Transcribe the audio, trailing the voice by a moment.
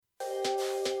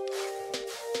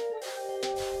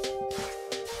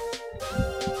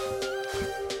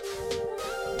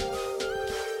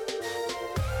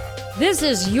This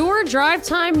is your Drive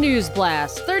Time News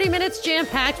Blast. 30 minutes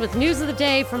jam-packed with news of the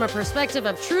day from a perspective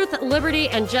of truth, liberty,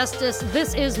 and justice.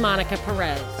 This is Monica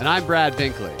Perez. And I'm Brad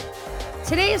Binkley.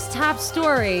 Today's top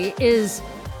story is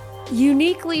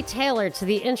uniquely tailored to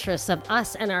the interests of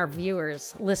us and our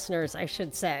viewers, listeners, I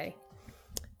should say.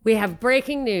 We have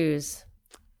breaking news.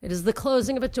 It is the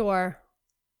closing of a door,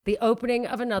 the opening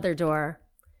of another door.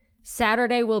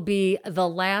 Saturday will be the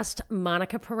last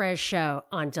Monica Perez show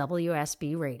on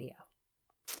WSB Radio.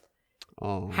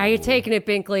 Oh. How you taking it,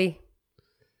 Binkley?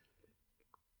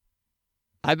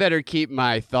 I better keep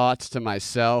my thoughts to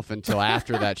myself until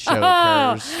after that show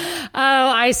occurs. Oh,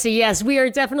 I see. Yes, we are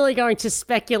definitely going to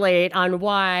speculate on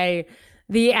why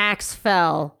the axe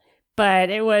fell.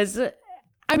 But it was,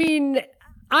 I mean,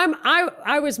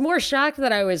 I was more shocked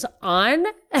that I was on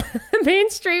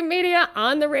mainstream media,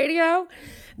 on the radio,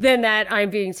 than that I'm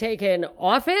being taken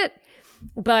off it.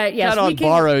 But yes, got on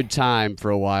borrowed time for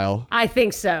a while. I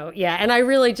think so, yeah. And I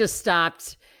really just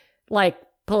stopped, like,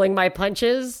 pulling my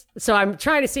punches. So I'm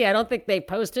trying to see. I don't think they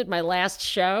posted my last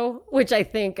show, which I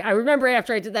remember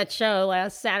after I did that show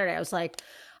last Saturday, I was like,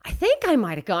 I think I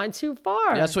might have gone too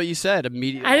far. That's what you said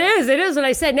immediately. It is what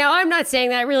I said. Now, I'm not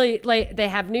saying that really, like, they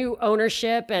have new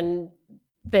ownership and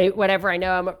I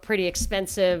know I'm a pretty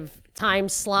expensive time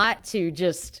slot to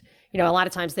just, a lot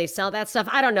of times they sell that stuff.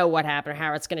 I don't know what happened or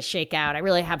how it's going to shake out. I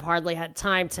really have hardly had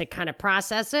time to kind of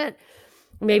process it.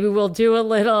 Maybe we'll do a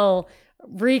little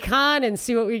recon and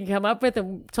see what we can come up with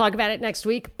and talk about it next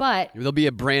week. But there'll be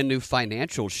a brand new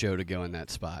financial show to go in that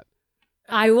spot.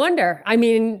 I wonder. I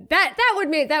mean,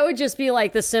 that would just be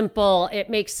like the simple, it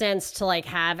makes sense to like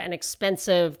have an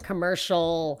expensive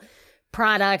commercial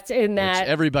product in that. Which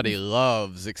everybody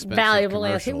loves expensive valuable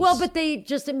commercials. Well, but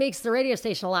it makes the radio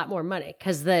station a lot more money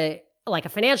because a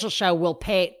financial show will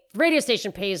pay, the radio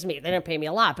station pays me. They don't pay me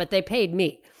a lot, but they paid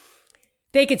me.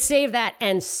 They could save that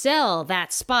and sell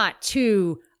that spot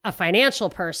to a financial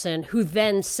person who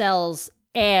then sells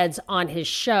ads on his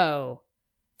show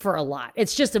for a lot.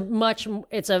 It's just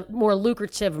it's a more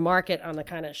lucrative market on the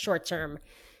kind of short-term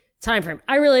time frame.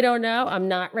 I really don't know. I'm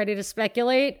not ready to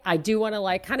speculate. I do want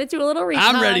to kind of do a little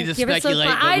recon. I'm ready to speculate,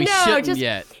 but we shouldn't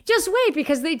yet. Just wait,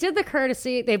 because they did the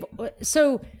courtesy.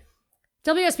 So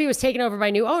WSB was taken over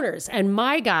by new owners, and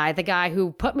my guy, the guy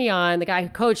who put me on, the guy who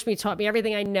coached me, taught me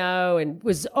everything I know, and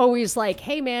was always like,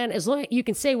 hey man, as long as you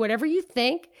can say whatever you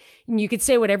think, and you can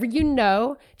say whatever you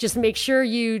know, just make sure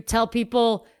you tell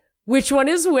people which one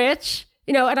is which,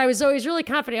 and I was always really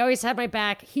confident. I always had my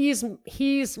back. He's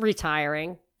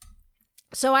retiring.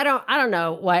 So I don't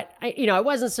know what, I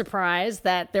wasn't surprised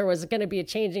that there was going to be a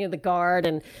changing of the guard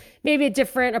and maybe a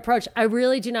different approach. I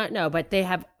really do not know, but they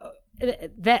have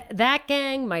that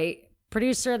gang, my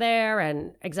producer there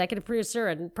and executive producer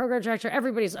and program director,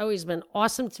 everybody's always been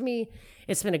awesome to me.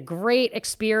 It's been a great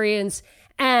experience.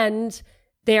 And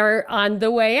they're on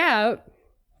the way out.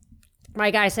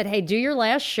 My guy said, hey, do your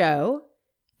last show.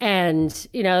 And,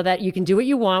 that you can do what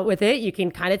you want with it. You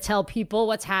can kind of tell people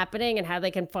what's happening and how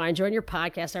they can find you on your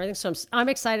podcast and everything. So I'm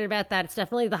excited about that. It's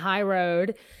definitely the high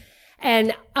road.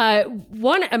 And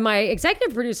my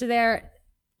executive producer there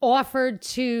offered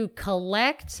to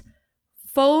collect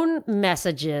phone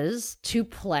messages to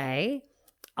play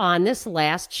on this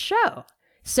last show.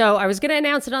 So I was going to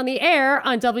announce it on the air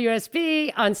on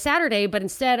WSB on Saturday, but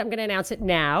instead I'm going to announce it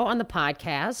now on the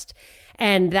podcast.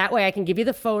 And that way I can give you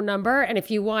the phone number. And if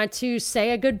you want to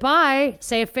say a goodbye,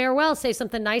 say a farewell, say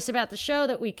something nice about the show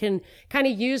that we can kind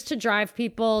of use to drive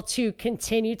people to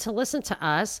continue to listen to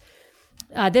us,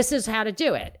 this is how to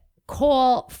do it.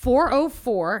 Call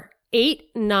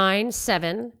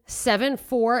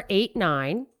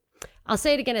 404-897-7489. I'll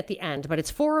say it again at the end, but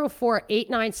it's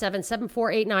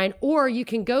 404-897-7489. Or you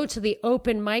can go to the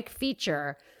open mic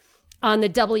feature on the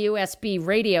WSB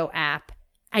radio app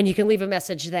and you can leave a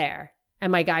message there.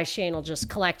 And my guy Shane will just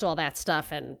collect all that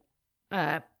stuff and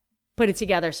put it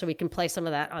together so we can play some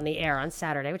of that on the air on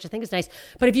Saturday, which I think is nice.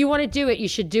 But if you want to do it, you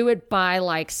should do it by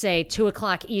say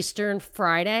 2:00 Eastern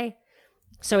Friday.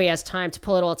 So he has time to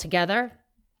pull it all together.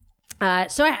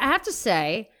 So I have to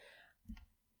say,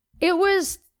 it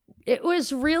was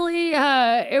really,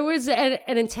 it was an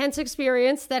intense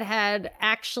experience that had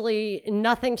actually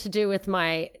nothing to do with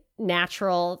my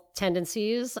natural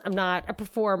tendencies. I'm not a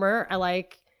performer. I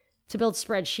like to build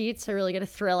spreadsheets. I really get a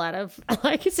thrill out of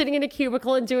sitting in a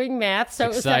cubicle and doing math. So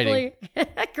Exciting. It was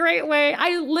definitely a great way.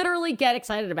 I literally get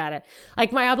excited about it. I'll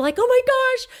be like, oh my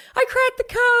gosh, I cracked the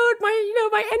code.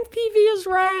 My NPV is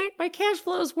right. My cash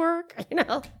flows work,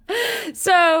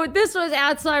 So this was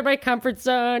outside my comfort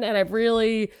zone, and I've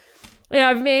really,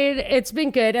 it's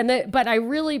been good. But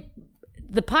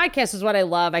the podcast is what I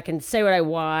love. I can say what I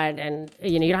want, and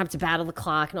you don't have to battle the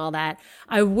clock and all that.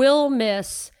 I will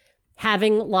miss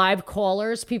having live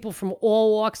callers, people from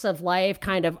all walks of life,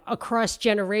 kind of across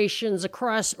generations,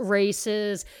 across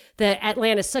races. That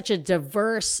Atlanta is such a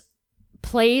diverse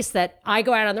place that I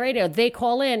go out on the radio, they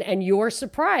call in, and you're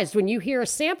surprised when you hear a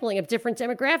sampling of different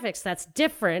demographics that's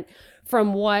different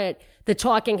from what the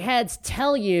talking heads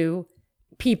tell you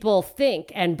people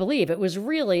think and believe. It was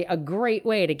really a great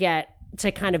way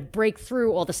to kind of break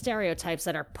through all the stereotypes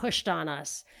that are pushed on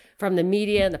us from the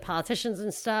media and the politicians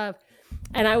and stuff.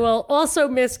 And I will also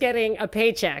miss getting a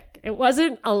paycheck. It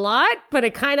wasn't a lot, but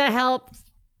it kind of helped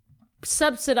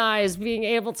subsidize being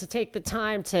able to take the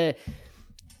time to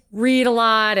read a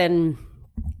lot and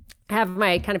have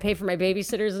my kind of pay for my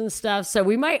babysitters and stuff. So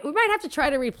we might have to try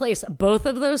to replace both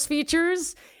of those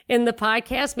features in the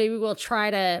podcast. Maybe we'll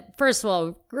try to, first of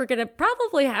all, we're going to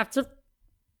probably have to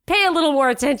pay a little more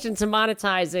attention to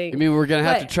monetizing. I mean, we're going to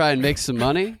have to try and make some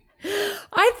money?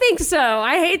 I think so.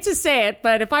 I hate to say it,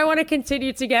 but if I want to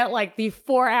continue to get like the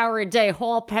 4-hour-a-day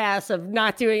hall pass of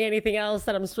not doing anything else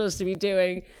that I'm supposed to be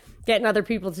doing, getting other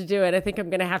people to do it, I think I'm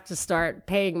going to have to start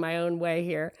paying my own way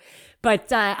here.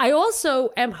 But I also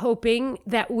am hoping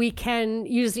that we can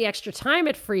use the extra time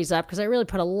it frees up, because I really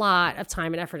put a lot of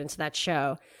time and effort into that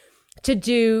show,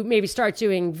 to maybe start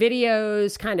doing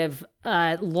videos, kind of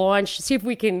launch, see if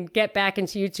we can get back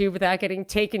into YouTube without getting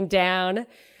taken down.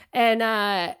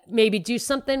 And maybe do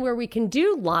something where we can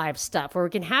do live stuff, where we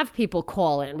can have people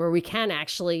call in, where we can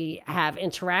actually have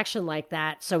interaction like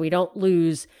that, so we don't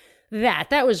lose that.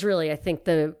 That was really, I think,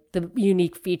 the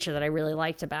unique feature that I really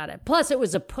liked about it. Plus, it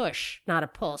was a push, not a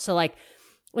pull. So like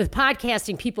with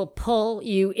podcasting, people pull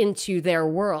you into their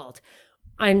world.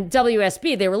 On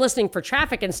WSB, they were listening for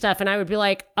traffic and stuff, and I would be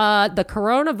like, the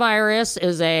coronavirus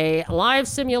is a live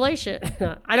simulation.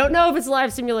 I don't know if it's a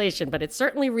live simulation, but it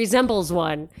certainly resembles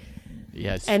one.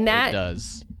 Yes, and that, it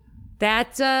does.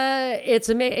 It's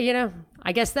amazing.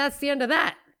 I guess that's the end of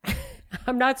that.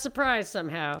 I'm not surprised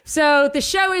somehow. So the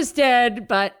show is dead,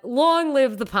 but long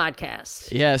live the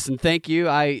podcast. Yes, and thank you.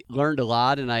 I learned a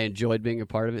lot, and I enjoyed being a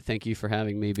part of it. Thank you for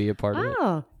having me be a part of it.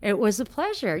 Oh, it was a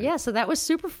pleasure. Yeah, so that was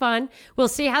super fun. We'll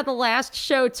see how the last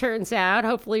show turns out.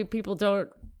 Hopefully people don't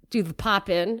do the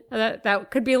pop-in.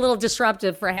 That could be a little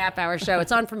disruptive for a half-hour show.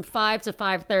 It's on from 5 to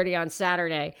 5:30 on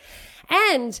Saturday.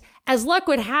 And as luck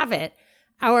would have it,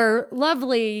 our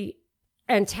lovely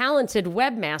and talented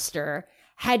webmaster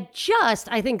had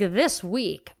just, I think this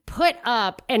week, put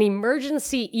up an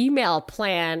emergency email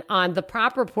plan on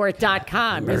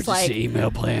thepropreport.com. Emergency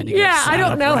email plan. I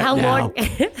don't know how long.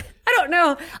 I don't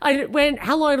know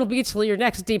how long it'll be till your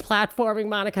next deplatforming,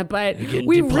 Monica, but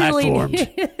we really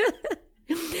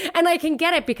and I can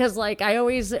get it because like I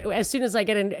always, as soon as I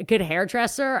get a good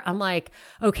hairdresser, I'm like,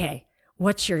 okay,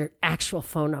 what's your actual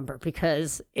phone number?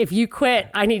 Because if you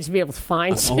quit, I need to be able to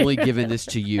find you. I'm only giving this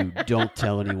to you. Don't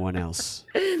tell anyone else.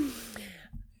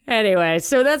 Anyway,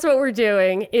 so that's what we're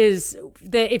doing is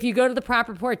that if you go to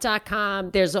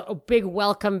thepropreport.com, there's a big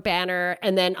welcome banner.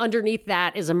 And then underneath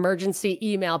that is emergency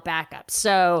email backup.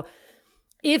 So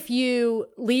if you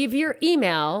leave your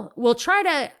email, we'll try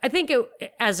to, I think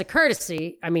as a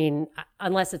courtesy, I mean,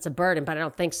 unless it's a burden, but I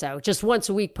don't think so. Just once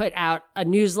a week, put out a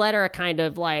newsletter, a kind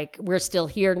of like, we're still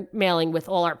here mailing with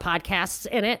all our podcasts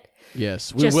in it.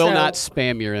 Yes, we will not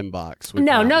spam your inbox.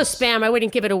 No spam. I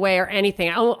wouldn't give it away or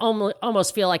anything. I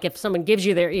almost feel like if someone gives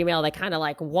you their email, they kind of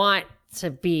like want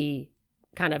to be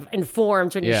kind of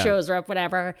informed when your shows are up,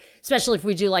 whatever, especially if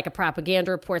we do like a propaganda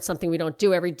report, something we don't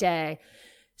do every day.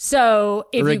 So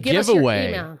if you give us your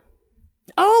email.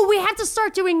 Oh, we have to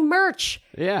start doing merch.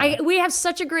 Yeah. We have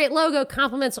such a great logo.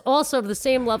 Compliments also of the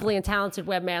same lovely and talented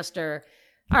webmaster.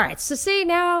 All right. So see,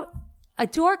 now a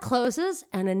door closes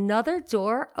and another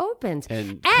door opens.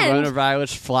 And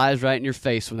coronavirus flies right in your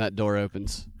face when that door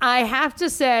opens. I have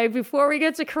to say, before we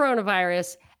get to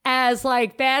coronavirus, as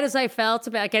like bad as I felt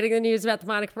about getting the news about the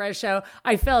Monica Perez show,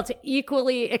 I felt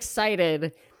equally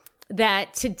excited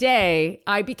that today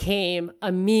I became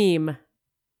a meme.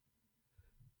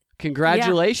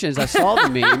 Congratulations. Yeah. I saw the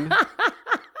meme.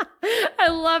 I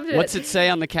loved it. What's it say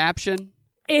on the caption?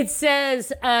 It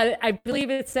says, I believe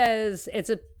it says, it's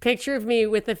a picture of me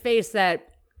with a face that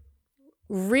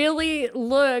really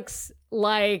looks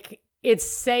like it's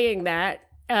saying that.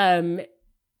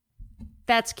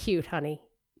 That's cute, honey.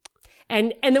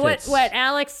 And what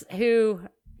Alex, who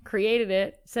created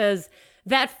it, says,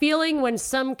 that feeling when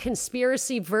some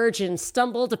conspiracy virgin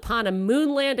stumbled upon a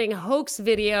moon landing hoax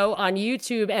video on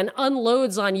YouTube and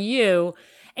unloads on you,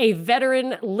 a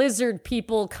veteran lizard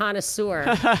people connoisseur.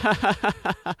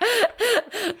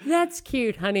 That's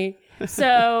cute, honey.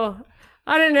 So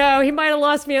I don't know. He might have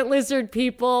lost me at lizard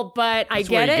people, but I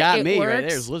get it. You got it me works. right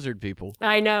there's lizard people.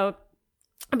 I know.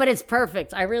 But it's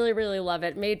perfect. I really, really love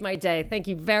it. Made my day. Thank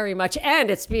you very much.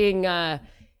 And it's being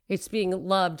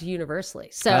loved universally.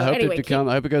 So I hope anyway,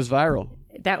 I hope it goes viral.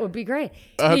 That would be great.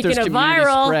 I hope Speaking there's of community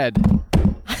viral, spread.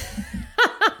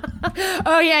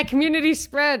 Oh yeah, community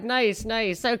spread. Nice.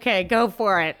 Okay, go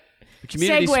for it.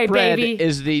 Community Segue, spread baby.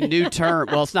 is the new term.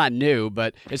 Well, it's not new,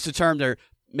 but it's the term they're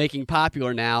making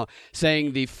popular now,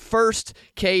 saying the first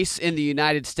case in the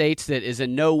United States that is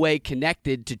in no way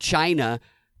connected to China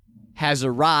has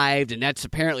arrived, and that's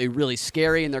apparently really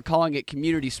scary, and they're calling it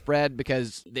community spread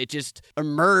because it just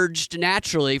emerged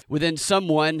naturally within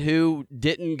someone who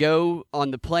didn't go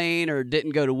on the plane or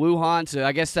didn't go to Wuhan. So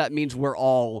I guess that means we're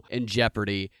all in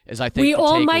jeopardy, as I think We the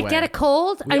all takeaway. might get a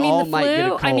cold. We all the might flu. get a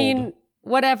cold. I mean,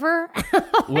 whatever.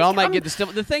 We all might get the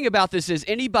sniffles. The thing about this is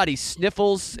anybody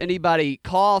sniffles, anybody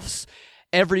coughs,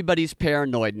 everybody's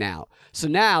paranoid now. So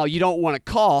now you don't want to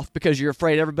cough because you're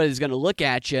afraid everybody's going to look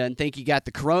at you and think you got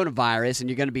the coronavirus and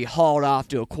you're going to be hauled off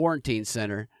to a quarantine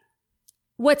center.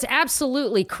 What's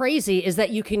absolutely crazy is that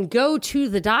you can go to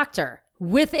the doctor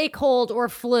with a cold or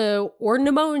flu or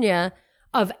pneumonia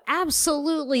of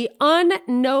absolutely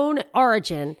unknown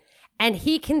origin, and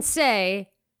he can say,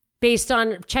 based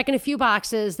on checking a few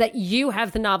boxes, that you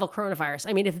have the novel coronavirus.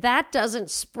 I mean, if that doesn't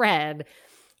spread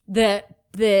the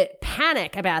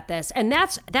panic about this, and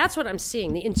that's what I'm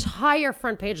seeing. The entire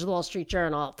front page of the Wall Street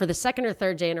Journal for the second or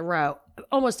third day in a row,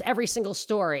 almost every single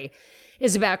story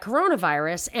is about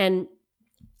coronavirus. And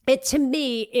it, to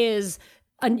me, is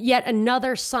yet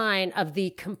another sign of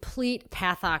the complete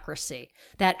pathocracy,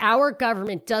 that our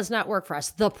government does not work for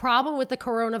us. The problem with the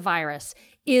coronavirus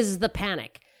is the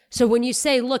panic. So when you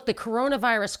say, look, the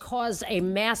coronavirus caused a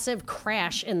massive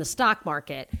crash in the stock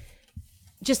market,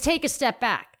 just take a step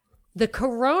back. The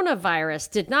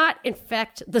coronavirus did not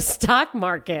infect the stock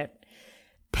market.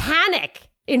 Panic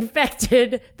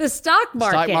infected the stock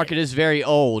market. Stock market is very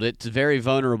old. It's very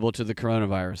vulnerable to the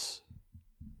coronavirus.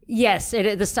 Yes,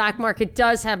 the stock market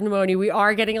does have pneumonia. We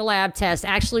are getting a lab test.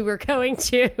 Actually, we're going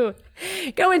to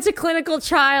go into clinical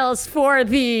trials for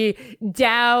the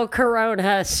Dow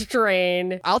Corona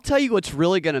strain. I'll tell you what's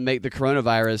really going to make the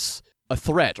coronavirus a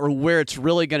threat, or where it's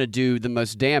really going to do the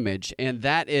most damage, and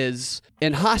that is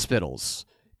in hospitals,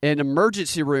 in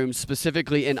emergency rooms,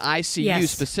 specifically in ICU,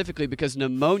 specifically because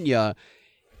pneumonia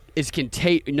is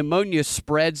pneumonia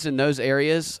spreads in those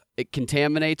areas. It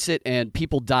contaminates it, and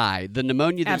people die. The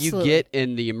pneumonia that you get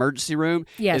in the emergency room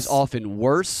is often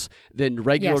worse than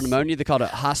regular pneumonia. They call it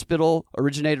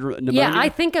hospital-originated pneumonia. Yeah, I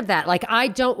think of that. Like, I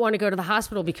don't want to go to the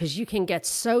hospital because you can get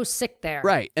so sick there.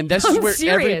 Right, and this is where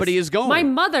everybody is going. My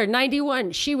mother,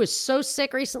 91, she was so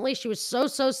sick recently. She was so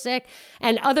sick,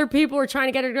 and other people were trying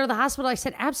to get her to go to the hospital. I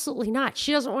said, absolutely not.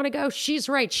 She doesn't want to go. She's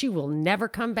right. She will never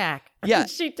come back. Yeah.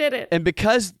 She did it. And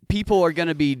because people are going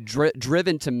to be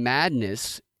driven to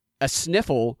madness, a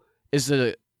sniffle is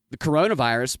the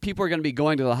coronavirus. People are going to be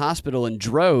going to the hospital in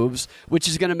droves, which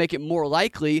is going to make it more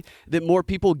likely that more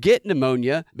people get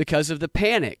pneumonia because of the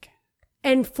panic.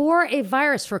 And for a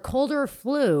virus, for cold or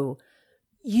flu,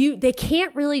 they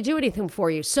can't really do anything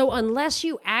for you. So unless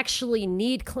you actually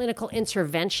need clinical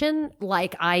intervention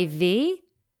like IV,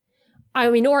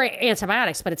 or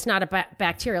antibiotics, but it's not a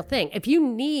bacterial thing. If you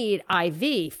need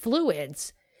IV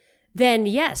fluids, then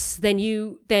yes, then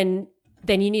you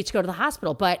need to go to the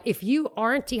hospital. But if you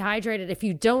aren't dehydrated, if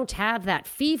you don't have that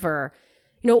fever,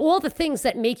 all the things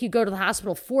that make you go to the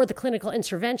hospital for the clinical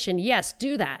intervention, yes,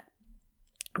 do that.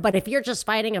 But if you're just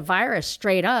fighting a virus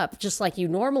straight up, just like you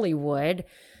normally would,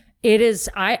 it is,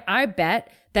 I bet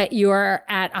that you're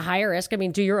at a higher risk. I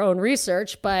mean, do your own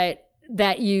research, but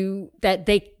that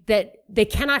they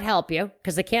cannot help you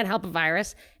because they can't help a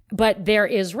virus. But there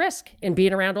is risk in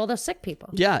being around all those sick people.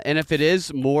 Yeah, and if it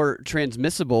is more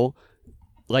transmissible,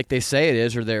 like they say it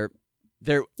is, or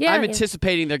I'm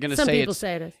anticipating they're going to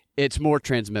say it's more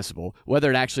transmissible. Whether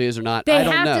it actually is or not, I don't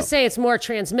know. They have to say it's more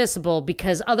transmissible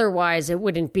because otherwise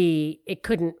it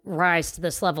couldn't rise to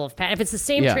this level of panic. If it's the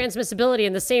same transmissibility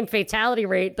and the same fatality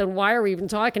rate, then why are we even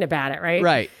talking about it, right?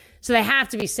 Right. So they have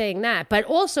to be saying that. But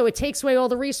also it takes away all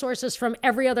the resources from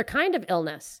every other kind of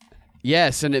illness.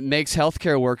 Yes, and it makes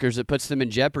healthcare workers, it puts them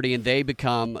in jeopardy, and they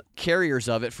become carriers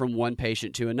of it from one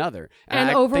patient to another. And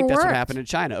I overworked. think that's what happened in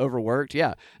China. Overworked,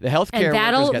 yeah. The healthcare and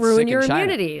that'll workers got ruin sick your in China.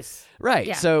 immunities. Right.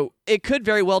 Yeah. So it could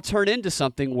very well turn into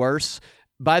something worse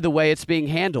by the way it's being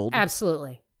handled.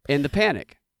 Absolutely. In the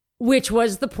panic. Which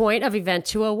was the point of Event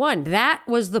 201. That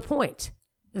was the point.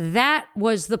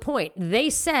 They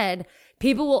said,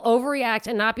 People will overreact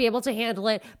and not be able to handle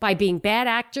it by being bad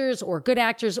actors or good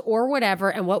actors or whatever.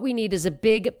 And what we need is a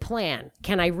big plan.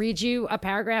 Can I read you a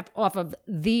paragraph off of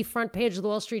the front page of the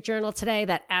Wall Street Journal today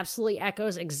that absolutely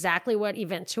echoes exactly what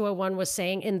Event 201 was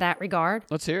saying in that regard?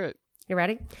 Let's hear it. You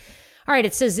ready? All right,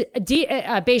 it says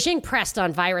Beijing pressed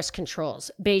on virus controls.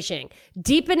 Beijing,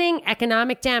 deepening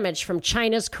economic damage from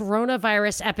China's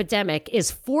coronavirus epidemic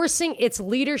is forcing its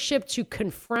leadership to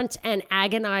confront an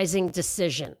agonizing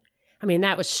decision. I mean,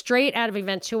 that was straight out of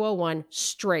Event 201,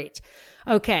 straight.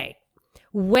 Okay,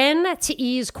 when to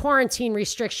ease quarantine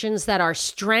restrictions that are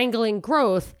strangling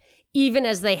growth, even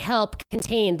as they help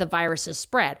contain the virus's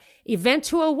spread. Event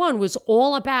 201 was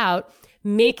all about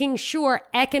making sure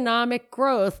economic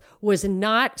growth was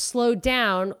not slowed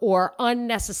down or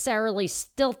unnecessarily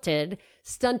stunted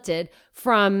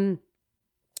from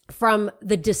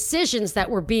the decisions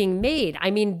that were being made. I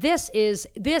mean, this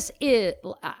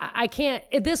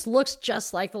looks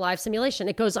just like the live simulation.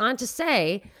 It goes on to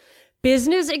say,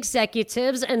 business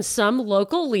executives and some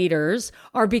local leaders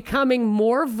are becoming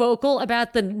more vocal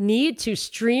about the need to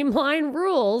streamline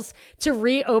rules to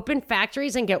reopen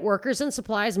factories and get workers and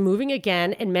supplies moving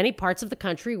again in many parts of the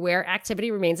country where activity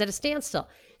remains at a standstill.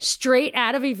 Straight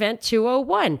out of Event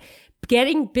 201.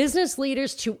 Getting business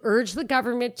leaders to urge the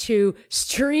government to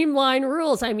streamline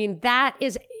rules. I mean, that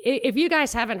is, if you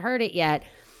guys haven't heard it yet,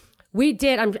 we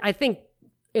did, I think,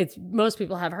 most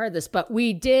people have heard this, but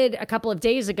we did a couple of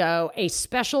days ago a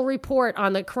special report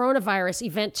on the coronavirus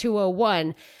Event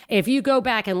 201. If you go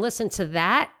back and listen to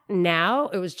that now,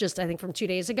 it was just, I think, from 2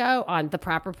 days ago on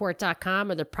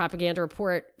thepropreport.com or the Propaganda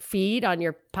Report feed on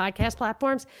your podcast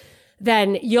platforms,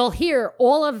 then you'll hear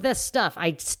all of this stuff.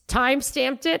 I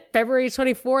time-stamped it February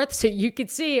 24th, so you could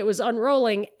see it was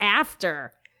unrolling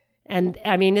after. And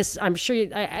I mean, I'm sure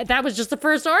that was just the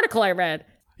first article I read.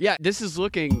 Yeah, this is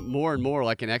looking more and more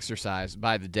like an exercise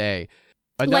by the day.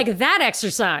 Like that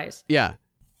exercise. Yeah.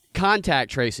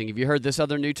 Contact tracing. Have you heard this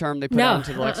other new term they put out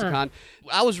into the lexicon?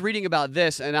 I was reading about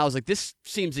this, and I was like, this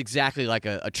seems exactly like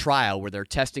a trial where they're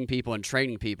testing people and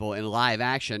training people in live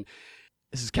action.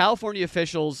 This is California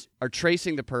officials are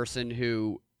tracing the person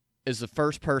who is the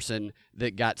first person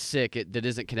that got sick that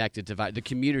isn't connected to the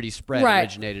community spread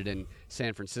originated in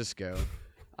San Francisco.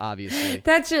 Obviously.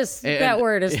 That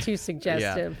word is too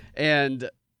suggestive. Yeah. And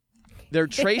they're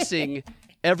tracing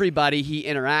everybody he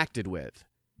interacted with.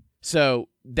 So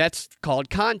that's called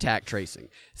contact tracing.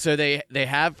 So they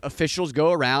have officials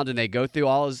go around and they go through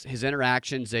all his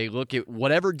interactions. They look at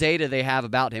whatever data they have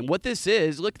about him. What this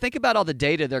is, think about all the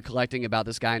data they're collecting about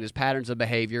this guy and his patterns of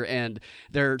behavior, and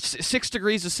they're 6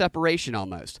 degrees of separation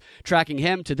almost, tracking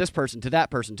him to this person, to that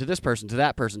person, to this person, to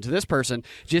that person, to this person,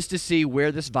 just to see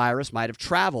where this virus might have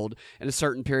traveled in a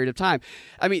certain period of time.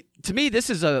 I mean, to me, this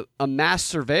is a mass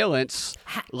surveillance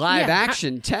live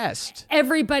action test.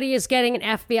 Everybody is getting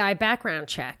an FBI background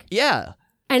check. Yeah.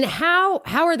 And how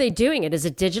are they doing it? Is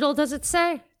it digital, does it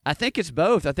say? I think it's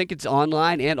both. I think it's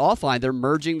online and offline. They're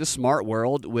merging the smart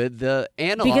world with the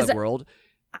analog world.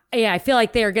 Yeah, I feel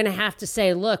like they are going to have to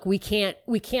say, look, we can't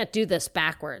do this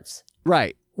backwards.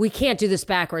 Right. We can't do this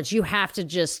backwards. You have to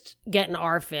just get an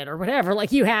RFID or whatever.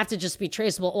 Like, you have to just be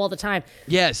traceable all the time.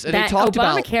 Yes, and they talked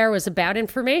Obamacare was about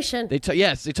information. They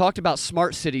talked about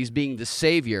smart cities being the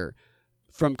savior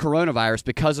from coronavirus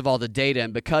because of all the data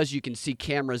and because you can see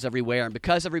cameras everywhere and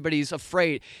because everybody's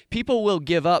afraid. People will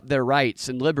give up their rights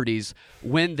and liberties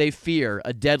when they fear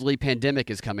a deadly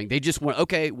pandemic is coming. They just want,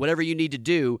 okay, whatever you need to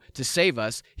do to save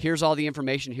us, here's all the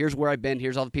information, here's where I've been,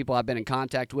 here's all the people I've been in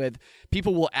contact with.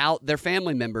 People will out their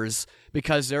family members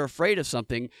because they're afraid of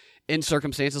something in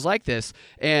circumstances like this.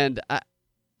 And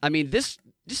I mean, just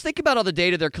think about all the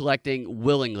data they're collecting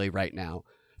willingly right now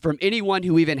from anyone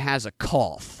who even has a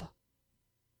cough.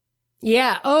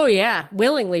 Yeah. Oh, yeah.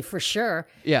 Willingly, for sure.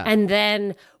 Yeah. And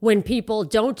then when people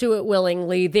don't do it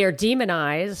willingly, they're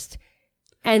demonized,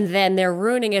 and then they're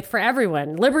ruining it for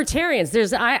everyone. Libertarians.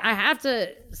 I have to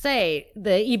say,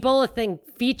 the Ebola thing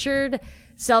featured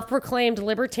self-proclaimed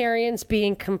libertarians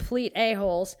being complete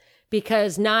a-holes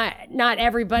because not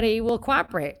everybody will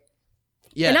cooperate.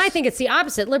 Yes. And I think it's the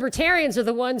opposite. Libertarians are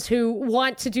the ones who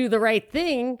want to do the right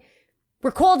thing. We're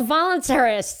called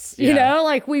voluntarists, you know,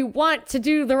 like we want to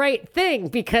do the right thing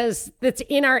because it's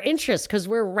in our interest because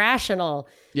we're rational.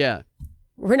 Yeah.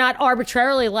 We're not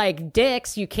arbitrarily like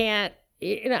dicks. You can't,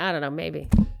 I don't know, maybe.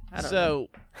 I don't know.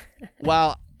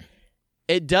 While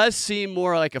it does seem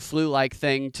more like a flu-like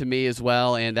thing to me as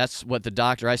well, and that's what the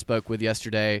doctor I spoke with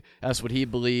yesterday, that's what he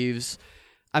believes.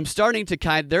 I'm starting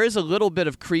to there is a little bit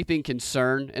of creeping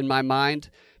concern in my mind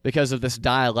because of this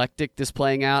dialectic that's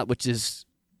playing out, which is,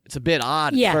 it's a bit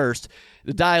odd at first.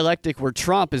 the dialectic where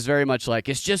Trump is very much like,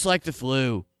 it's just like the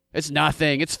flu. It's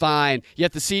nothing. It's fine.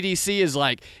 Yet the CDC is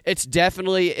like, it's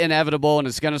definitely inevitable and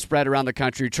it's going to spread around the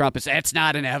country. Trump is, it's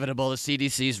not inevitable. The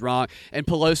CDC's wrong. And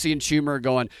Pelosi and Schumer are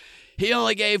going, he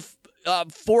only gave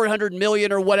 400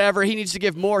 million or whatever. He needs to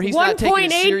give more. He's not taking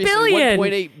it seriously.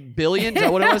 1.8 billion? Is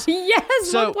that what it was?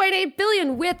 Yes, 1.8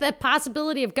 billion with a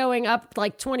possibility of going up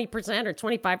like 20% or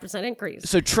 25% increase.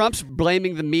 So Trump's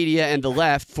blaming the media and the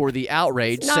left for the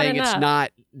outrage, saying it's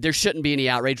not, there shouldn't be any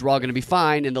outrage. We're all going to be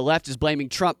fine. And the left is blaming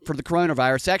Trump for the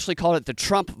coronavirus. They actually called it the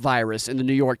Trump virus in the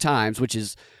New York Times, which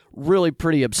is really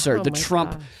pretty absurd. The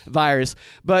Trump virus.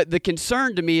 But the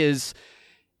concern to me is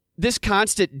this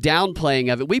constant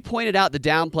downplaying of it. We pointed out the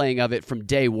downplaying of it from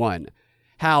day one.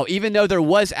 How even though there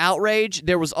was outrage,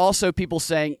 there was also people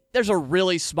saying, there's a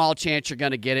really small chance you're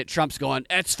going to get it. Trump's going,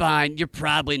 it's fine. You're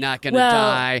probably not going to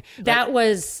die.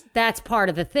 That's part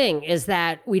of the thing, is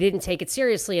that we didn't take it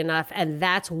seriously enough, and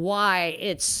that's why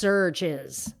it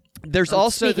surges. There's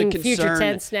also the future concern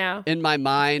tense now in my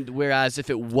mind, whereas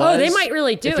if it was... they might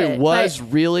really do it. If it was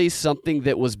really something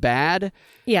that was bad...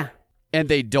 Yeah. And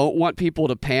they don't want people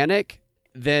to panic,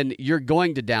 then you're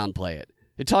going to downplay it.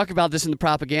 They talk about this in the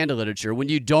propaganda literature. When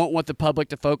you don't want the public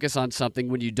to focus on something,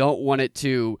 when you don't want it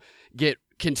to get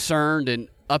concerned and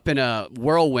up in a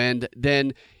whirlwind,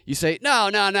 then you say, no,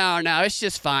 it's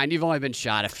just fine. You've only been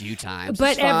shot a few times.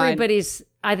 But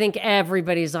I think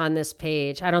everybody's on this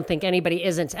page. I don't think anybody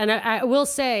isn't. And I will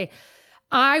say,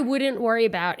 I wouldn't worry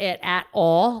about it at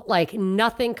all. Like,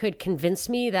 nothing could convince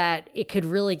me that it could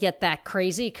really get that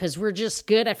crazy, because we're just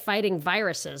good at fighting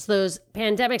viruses. Those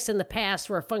pandemics in the past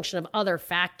were a function of other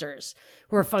factors,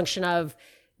 were a function of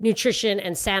nutrition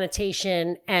and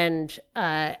sanitation and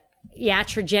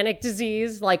iatrogenic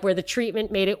disease, like where the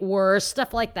treatment made it worse,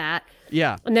 stuff like that.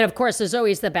 Yeah. And then, of course, there's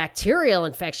always the bacterial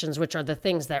infections, which are the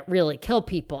things that really kill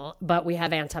people. But we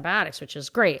have antibiotics, which is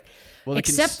great. Well,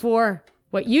 except for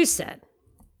what you said.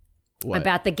 What?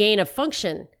 About the gain of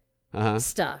function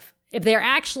stuff. If they're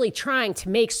actually trying to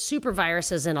make super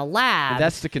viruses in a lab.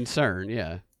 That's the concern,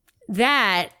 yeah.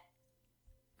 That,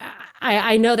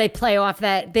 I know they play off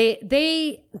that.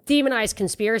 They demonize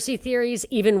conspiracy theories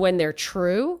even when they're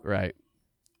true. Right.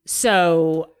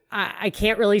 So I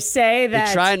can't really say that.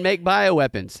 They try and make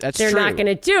bioweapons. That's true. They're not going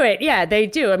to do it. Yeah, they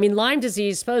do. I mean, Lyme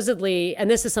disease supposedly,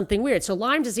 and this is something weird. So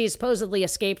Lyme disease supposedly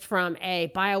escaped from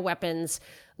a bioweapons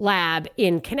lab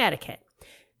in Connecticut.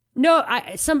 No,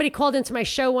 somebody called into my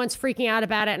show once freaking out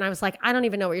about it, and I was like, I don't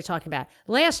even know what you're talking about.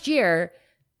 Last year,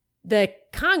 the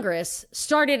Congress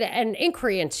started an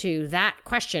inquiry into that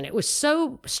question. It was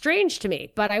so strange to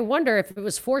me, but I wonder if it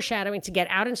was foreshadowing to get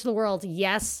out into the world.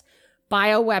 Yes,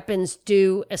 bioweapons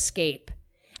do escape.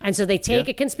 And so they take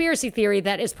a conspiracy theory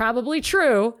that is probably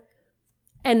true,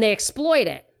 and they exploit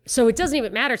it. So it doesn't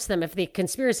even matter to them if the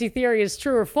conspiracy theory is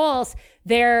true or false.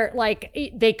 They're like,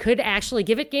 they could actually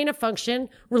give it gain of function,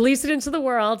 release it into the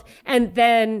world, and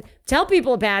then tell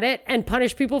people about it and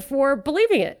punish people for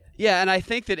believing it. Yeah, and I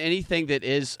think that anything that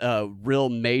is a real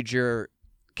major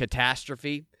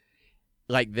catastrophe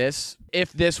like this,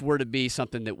 if this were to be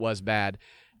something that was bad,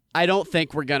 I don't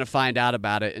think we're going to find out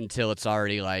about it until it's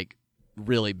already like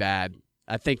really bad.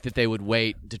 I think that they would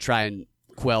wait to try and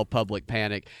quell public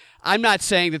panic. I'm not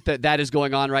saying that is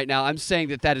going on right now. I'm saying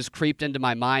that has creeped into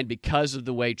my mind because of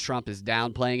the way Trump is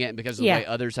downplaying it and because of the way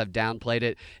others have downplayed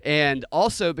it. And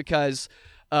also because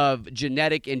of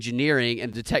genetic engineering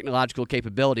and the technological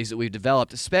capabilities that we've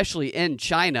developed, especially in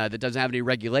China that doesn't have any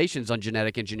regulations on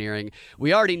genetic engineering.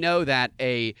 We already know that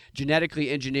a genetically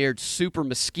engineered super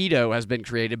mosquito has been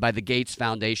created by the Gates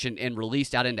Foundation and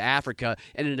released out into Africa.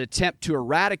 In an attempt to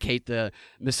eradicate the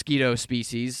mosquito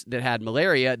species that had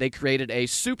malaria, they created a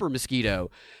super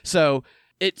mosquito. So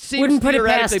it seems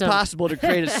theoretically possible to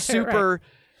create a super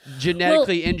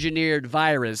genetically engineered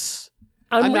virus.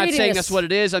 I'm not saying that's what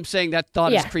it is. I'm saying that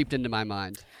thought has creeped into my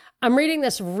mind. I'm reading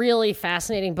this really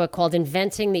fascinating book called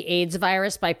Inventing the AIDS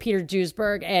Virus by Peter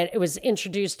Duesberg, and it was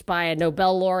introduced by a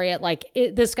Nobel laureate.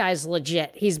 This guy's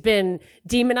legit. He's been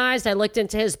demonized. I looked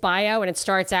into his bio, and it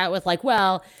starts out with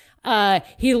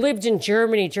he lived in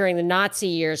Germany during the Nazi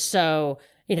years, so,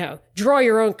 draw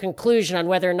your own conclusion on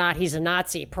whether or not he's a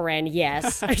Nazi,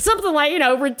 yes. Or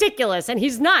something ridiculous. And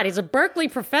he's not. He's a Berkeley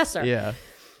professor. Yeah.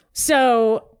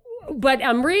 So... But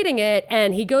I'm reading it,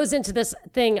 and he goes into this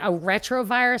thing, a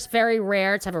retrovirus, very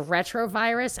rare to have a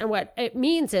retrovirus. And what it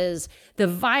means is the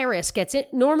virus gets in.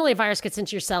 Normally, a virus gets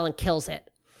into your cell and kills it.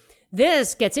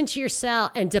 This gets into your cell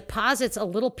and deposits a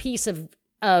little piece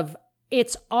of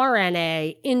its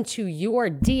RNA into your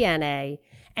DNA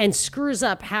and screws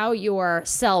up how your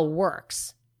cell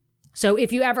works. So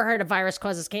if you ever heard a virus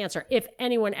causes cancer, if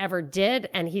anyone ever did,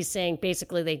 and he's saying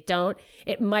basically they don't,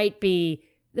 it might be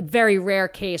the very rare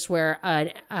case where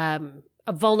a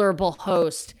vulnerable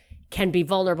host can be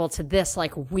vulnerable to this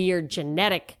like weird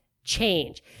genetic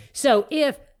change. So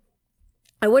if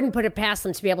I wouldn't put it past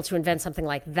them to be able to invent something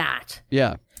like that.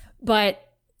 Yeah. But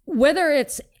whether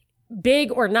it's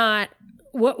big or not,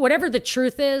 whatever the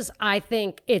truth is, I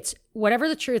think whatever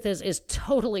the truth is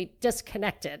totally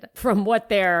disconnected from what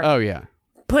they're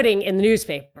putting in the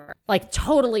newspaper. Like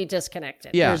totally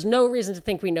disconnected. Yeah. There's no reason to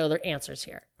think we know their answers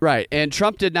here. Right. And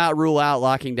Trump did not rule out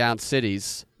locking down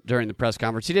cities during the press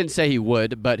conference. He didn't say he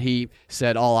would, but he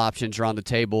said all options are on the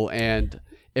table. And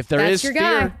if there is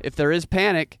fear, if there is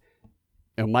panic,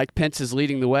 Mike Pence is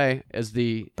leading the way as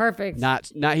the perfect.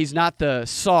 He's not the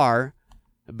czar,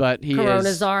 but he Corona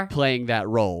is czar. Playing that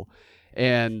role.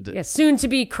 And soon to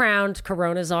be crowned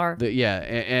Corona czar.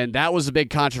 And that was a big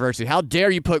controversy. How dare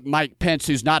you put Mike Pence,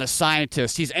 who's not a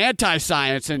scientist, he's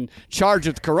anti-science, in charge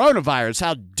of the coronavirus?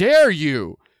 How dare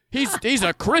you? He's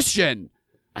a Christian.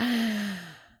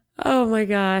 Oh my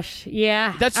gosh.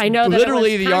 Yeah. That's I know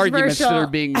literally the arguments that are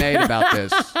being made about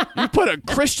this. You put a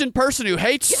Christian person who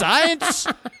hates science?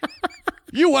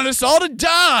 You want us all to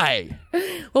die.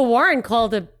 Well, Warren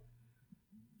called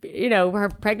her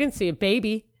pregnancy a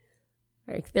baby.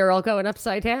 Like, they're all going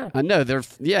upside down. I know.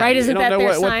 Right? Isn't that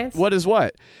their science? What is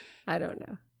what? I don't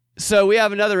know. So we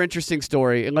have another interesting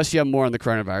story, unless you have more on the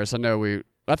coronavirus.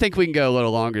 I think we can go a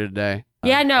little longer today.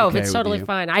 Yeah, no, it's totally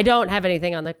fine. I don't have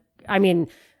anything on the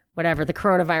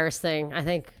coronavirus thing. I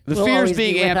think the fear's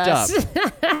being amped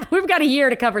up. We've got a year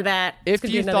to cover that. If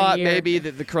you thought maybe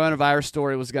that the coronavirus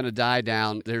story was going to die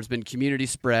down, there's been community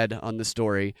spread on the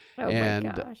story. Oh my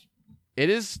gosh. It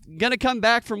is going to come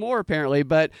back for more, apparently.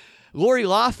 But Lori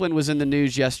Loughlin was in the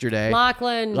news yesterday.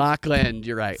 Loughlin,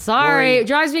 you're right. Sorry, it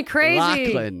drives me crazy.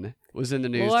 Loughlin was in the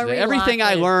news today. Everything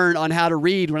I learned on how to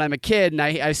read when I'm a kid, and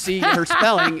I see her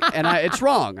spelling, and it's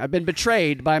wrong. I've been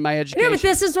betrayed by my education. Yeah, but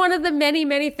this is one of the many,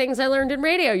 many things I learned in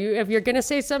radio. If you're going to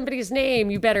say somebody's name,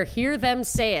 you better hear them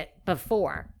say it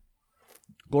before.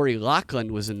 Lori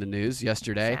Loughlin was in the news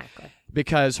yesterday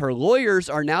because her lawyers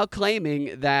are now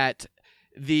claiming that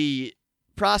the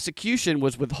prosecution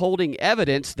was withholding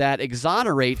evidence that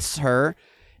exonerates her,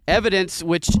 evidence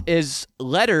which is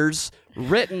letters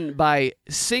written by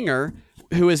Singer,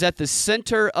 who is at the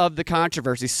center of the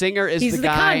controversy. Singer is the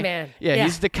guy. Con man. Yeah,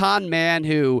 he's the con man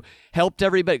who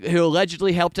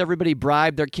allegedly helped everybody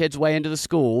bribe their kids' way into the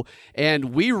school.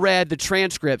 And we read the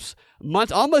transcripts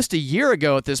almost a year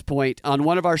ago at this point on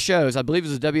one of our shows. I believe it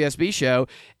was a WSB show.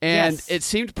 And it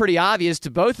seemed pretty obvious to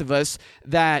both of us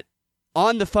that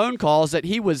on the phone calls that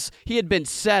he had been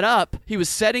set up. He was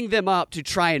setting them up to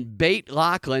try and bait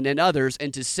Loughlin and others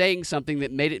into saying something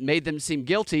that made them seem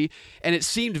guilty. And it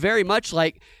seemed very much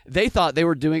like they thought they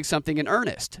were doing something in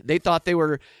earnest. They thought they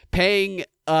were paying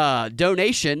a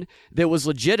donation that was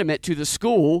legitimate to the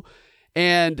school.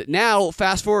 And now,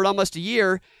 fast forward almost a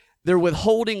year, they're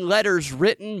withholding letters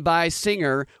written by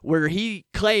Singer where he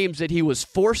claims that he was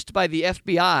forced by the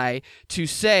FBI to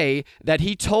say that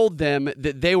he told them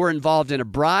that they were involved in a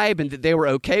bribe and that they were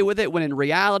okay with it, when in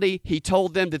reality, he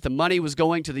told them that the money was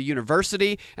going to the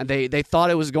university and they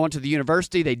thought it was going to the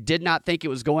university. They did not think it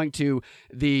was going to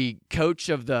the coach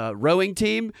of the rowing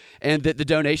team, and that the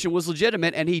donation was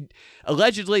legitimate. And he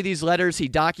allegedly, these letters, he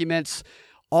documents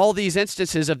all these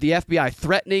instances of the FBI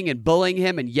threatening and bullying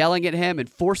him and yelling at him and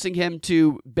forcing him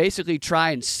to basically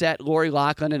try and set Lori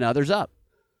Loughlin and others up.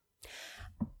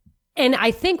 And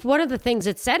I think one of the things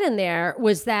it said in there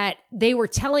was that they were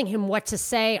telling him what to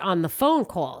say on the phone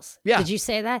calls. Yeah. Did you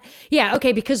say that? Yeah,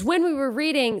 okay, because when we were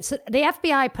reading, so the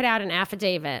FBI put out an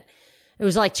affidavit. It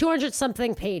was like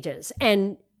 200-something pages.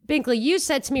 And Binkley, you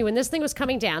said to me when this thing was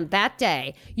coming down that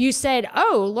day, you said,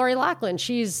 oh, Lori Loughlin,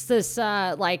 she's this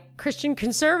Christian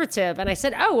conservative. And I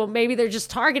said, oh, well, maybe they're just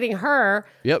targeting her.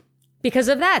 Yep. Because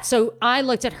of that. So I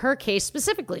looked at her case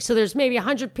specifically. So there's maybe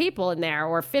 100 people in there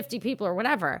or 50 people or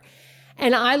whatever.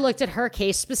 And I looked at her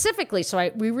case specifically.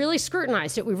 So we really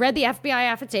scrutinized it. We read the FBI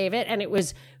affidavit, and it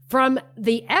was from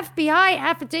the FBI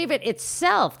affidavit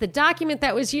itself, the document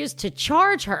that was used to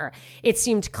charge her. It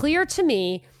seemed clear to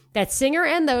me that Singer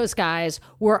and those guys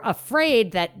were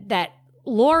afraid that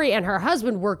Lori and her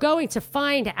husband were going to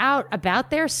find out about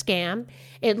their scam.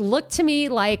 It looked to me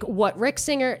like what Rick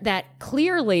Singer, that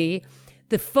clearly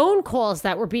the phone calls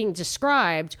that were being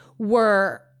described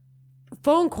were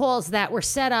phone calls that were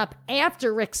set up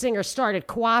after Rick Singer started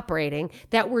cooperating,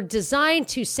 that were designed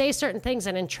to say certain things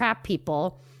and entrap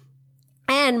people.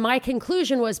 And my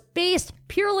conclusion was based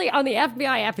purely on the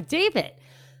FBI affidavit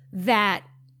that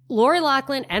Lori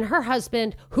Loughlin and her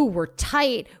husband, who were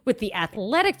tight with the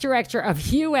athletic director of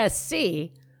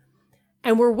USC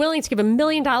and were willing to give $1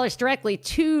 million directly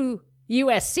to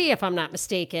USC, if I'm not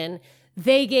mistaken,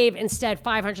 they gave instead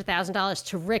 $500,000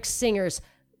 to Rick Singer's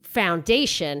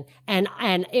foundation. And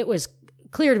it was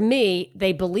clear to me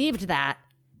they believed that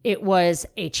it was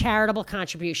a charitable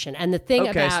contribution. And the thing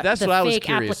about that's the what I was fake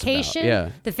curious application, about.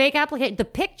 Yeah. the fake application, the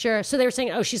picture, so they were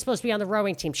saying, oh, she's supposed to be on the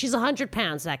rowing team. She's 100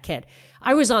 pounds, that kid.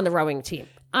 I was on the rowing team.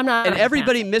 I'm not. And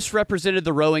everybody misrepresented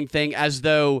the rowing thing as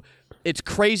though it's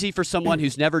crazy for someone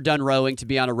who's never done rowing to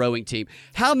be on a rowing team.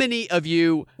 How many of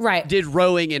you did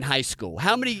rowing in high school?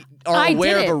 How many are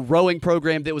aware of a rowing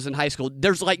program that was in high school?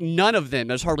 There's like none of them.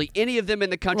 There's hardly any of them in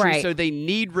the country, so they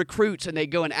need recruits, and they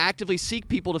go and actively seek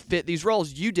people to fit these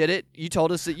roles. You did it. You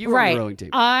told us that you were on the rowing team.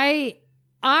 I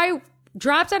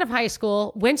dropped out of high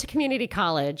school, went to community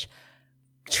college,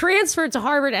 transferred to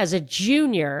Harvard as a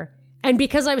junior. And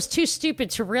because I was too stupid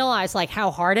to realize like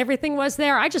how hard everything was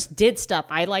there, I just did stuff.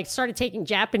 I like started taking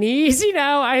Japanese,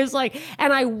 I was like,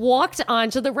 and I walked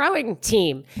onto the rowing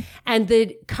team, and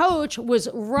the coach was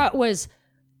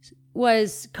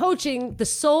coaching the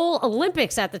Seoul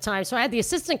Olympics at the time. So I had the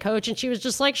assistant coach, and she was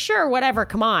just like, sure, whatever,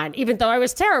 come on, even though I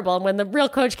was terrible. And when the real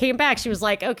coach came back, she was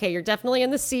like, okay, you're definitely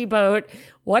in the C boat,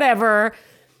 whatever.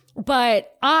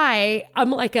 But I'm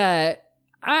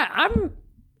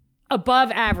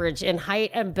above average in height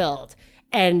and build.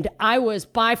 And I was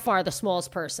by far the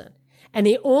smallest person. And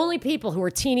the only people who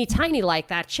are teeny tiny like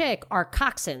that chick are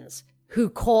coxswains who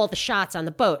call the shots on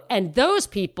the boat. And those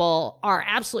people are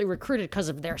absolutely recruited because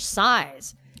of their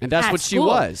size. And that's what school. She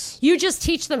was. You just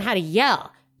teach them how to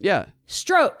yell. Yeah.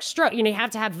 Stroke. You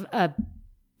have to have a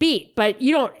beat, but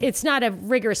it's not a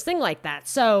rigorous thing like that.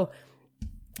 So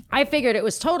I figured it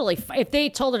was totally, if they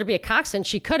told her to be a coxswain,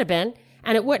 she could have been,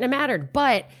 and it wouldn't have mattered.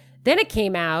 But then it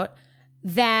came out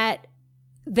that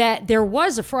there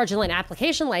was a fraudulent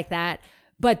application like that,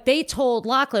 but they told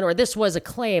Loughlin, or this was a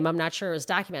claim, I'm not sure it was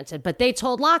documented, but they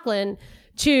told Loughlin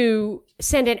to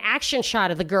send an action shot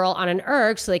of the girl on an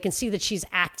erg so they can see that she's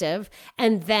active,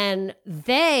 and then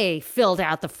they filled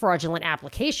out the fraudulent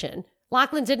application.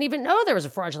 Loughlin didn't even know there was a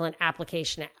fraudulent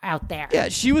application out there. Yeah,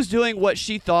 she was doing what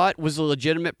she thought was a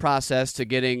legitimate process to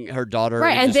getting her daughter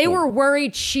right, and they school. were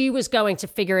worried she was going to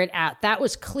figure it out. That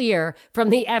was clear from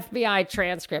the FBI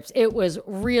transcripts. It was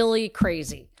really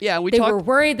crazy. Yeah, they were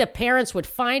worried the parents would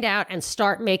find out and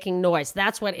start making noise.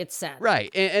 That's what it said.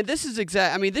 Right, and this is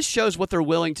this shows what they're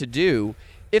willing to do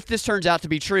if this turns out to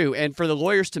be true. And for the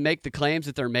lawyers to make the claims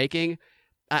that they're making,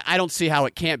 I don't see how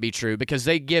it can't be true, because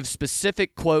they give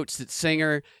specific quotes that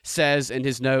Singer says in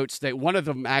his notes. That one of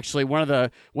them actually, one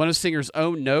of Singer's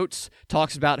own notes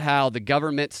talks about how the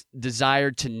government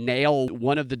desired to nail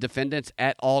one of the defendants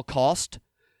at all cost.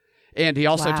 And he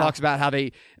also talks about how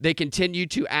they continue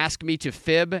to ask me to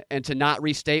fib and to not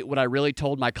restate what I really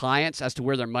told my clients as to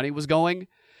where their money was going.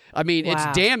 I mean, it's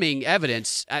damning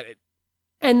evidence.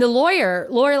 And the lawyer,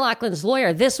 Lori Loughlin's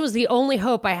lawyer, this was the only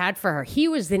hope I had for her. He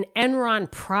was an Enron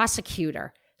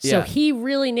prosecutor. So he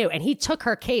really knew. And he took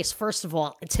her case, first of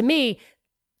all. To me,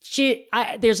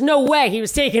 there's no way he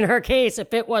was taking her case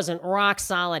if it wasn't rock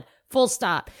solid, full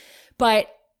stop.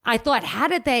 But I thought, how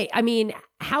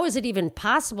is it even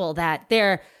possible that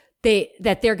they're going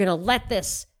to let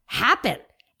this happen?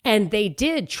 And they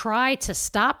did try to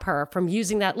stop her from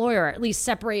using that lawyer, or at least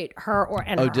separate her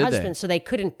and her husband, so they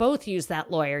couldn't both use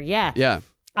that lawyer. Yeah.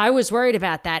 I was worried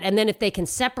about that. And then if they can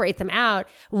separate them out,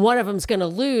 one of them's going to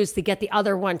lose to get the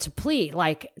other one to plead,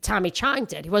 like Tommy Chong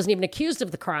did. He wasn't even accused of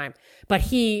the crime, but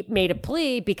he made a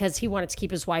plea because he wanted to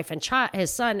keep his wife and his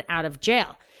son out of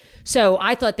jail. So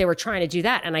I thought they were trying to do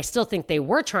that, and I still think they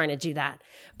were trying to do that.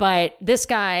 But this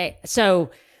guy, I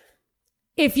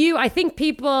think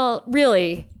people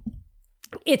really...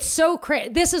 It's so crazy.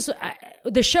 This is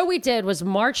the show we did was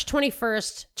March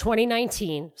 21st,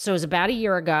 2019. So it was about a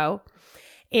year ago.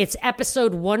 It's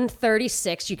episode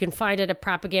 136. You can find it at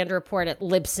Propaganda Report at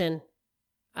Libsyn,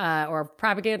 or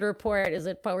Propaganda Report. Is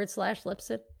it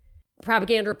 /Libsyn?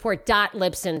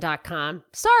 Propagandareport.libsyn.com.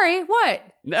 Sorry, what?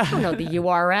 No. I don't know the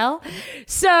URL.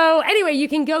 So anyway, you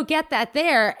can go get that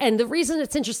there. And the reason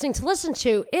it's interesting to listen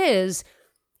to is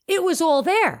it was all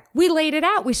there. We laid it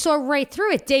out. We saw right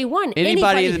through it day one.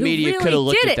 Anybody in the media really could have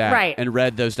looked at that right. and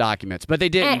read those documents, but they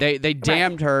didn't. They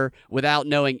damned her without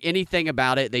knowing anything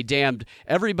about it. They damned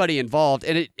everybody involved,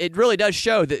 and it really does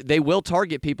show that they will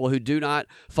target people who do not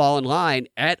fall in line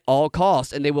at all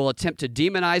costs, and they will attempt to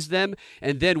demonize them,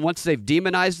 and then once they've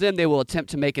demonized them, they will attempt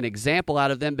to make an example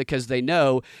out of them, because they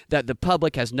know that the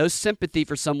public has no sympathy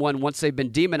for someone once they've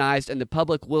been demonized, and the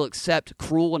public will accept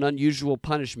cruel and unusual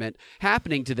punishment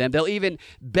happening to them them. They'll even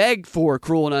beg for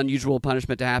cruel and unusual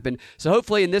punishment to happen. So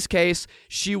hopefully in this case,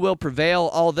 she will prevail.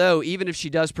 Although even if she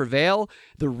does prevail,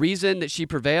 the reason that she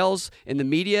prevails in the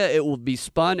media, it will be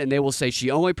spun and they will say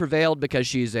she only prevailed because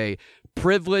she's a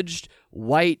privileged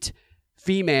white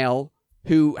female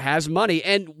who has money.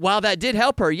 And while that did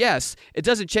help her, yes, it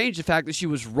doesn't change the fact that she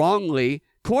was wrongly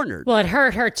cornered. Well, it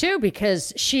hurt her too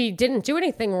because she didn't do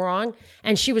anything wrong,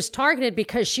 and she was targeted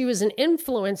because she was an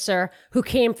influencer who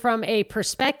came from a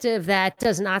perspective that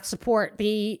does not support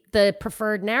the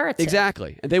preferred narrative.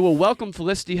 Exactly. And they will welcome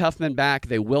Felicity Huffman back.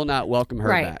 They will not welcome her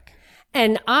back.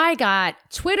 And I got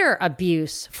Twitter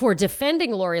abuse for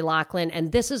defending Lori Loughlin,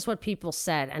 and this is what people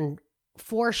said, and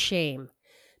for shame.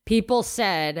 People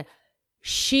said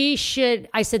she should,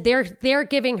 I said, they're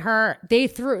giving her, they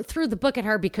threw the book at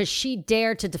her because she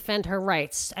dared to defend her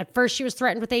rights. At first she was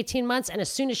threatened with 18 months, and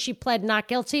as soon as she pled not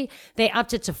guilty, they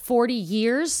upped it to 40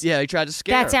 years. Yeah, they tried to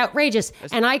scare That's her. outrageous.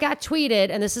 And I got tweeted,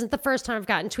 and this isn't the first time I've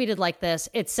gotten tweeted like this.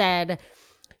 It said,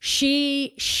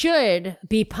 she should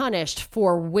be punished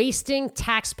for wasting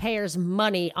taxpayers'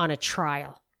 money on a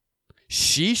trial.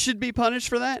 She should be punished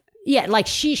for that? Yeah, like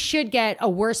she should get a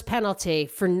worse penalty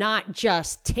for not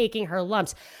just taking her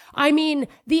lumps. I mean,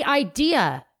 the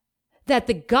idea that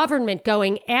the government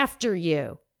going after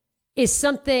you is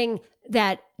something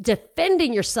that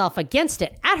defending yourself against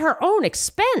it at her own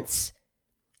expense,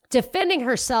 defending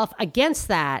herself against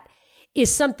that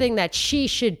is something that she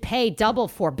should pay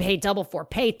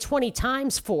 20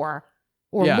 times for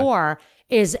or more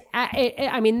is,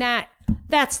 I mean,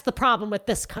 that's the problem with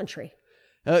this country.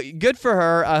 Good for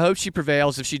her. I hope she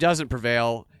prevails. If she doesn't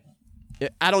prevail,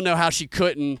 I don't know how she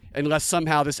couldn't unless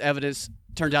somehow this evidence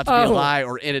turned out to be a lie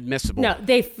or inadmissible. No,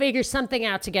 they figure something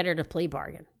out to get her to plea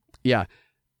bargain. Yeah.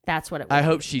 That's what it was. I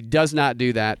hope she does not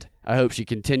do that. I hope she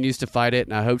continues to fight it,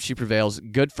 and I hope she prevails.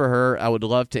 Good for her. I would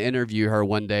love to interview her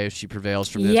one day if she prevails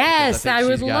from this. Yes, I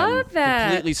would love that.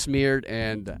 Completely smeared,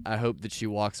 and I hope that she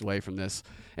walks away from this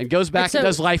and goes back and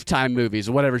does Lifetime movies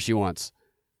or whatever she wants.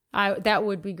 That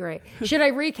would be great. Should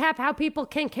I recap how people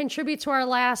can contribute to our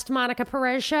last Monica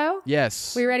Perez show?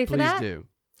 Yes. We ready for that? Please do.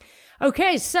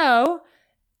 Okay, so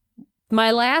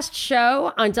my last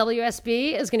show on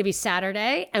WSB is going to be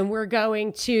Saturday, and we're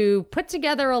going to put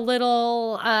together a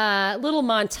little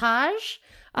montage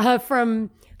from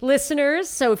listeners.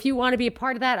 So if you want to be a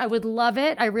part of that, I would love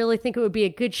it. I really think it would be a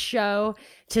good show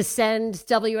to send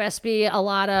WSB a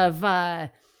lot of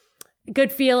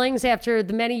good feelings after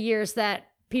the many years that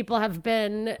people have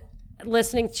been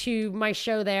listening to my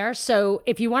show there. So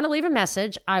if you want to leave a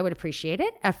message, I would appreciate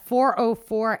it at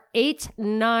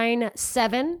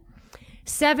 404-897-7489,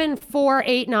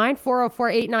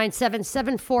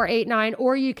 404-897-7489,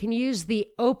 or you can use the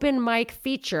open mic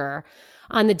feature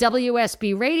on the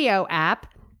WSB radio app.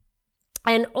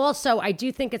 And also, I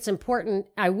do think it's important,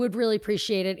 I would really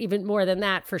appreciate it even more than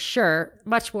that for sure,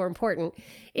 much more important,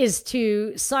 is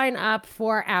to sign up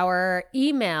for our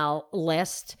email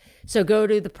list. So go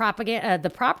to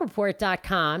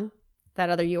thepropreport.com. That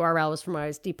other URL was from when I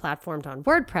was deplatformed on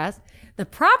WordPress.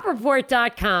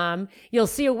 Thepropreport.com. You'll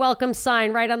see a welcome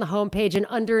sign right on the homepage, and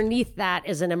underneath that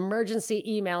is an emergency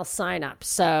email sign up.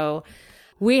 So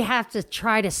we have to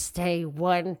try to stay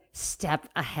one step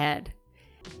ahead.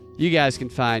 You guys can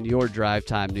find your Drive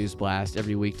Time News Blast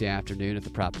every weekday afternoon at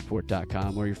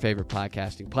thepropreport.com or your favorite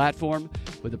podcasting platform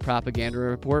with the Propaganda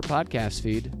Report podcast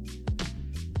feed.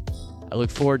 I look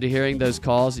forward to hearing those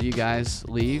calls that you guys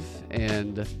leave,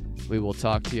 and we will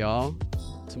talk to y'all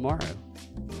tomorrow.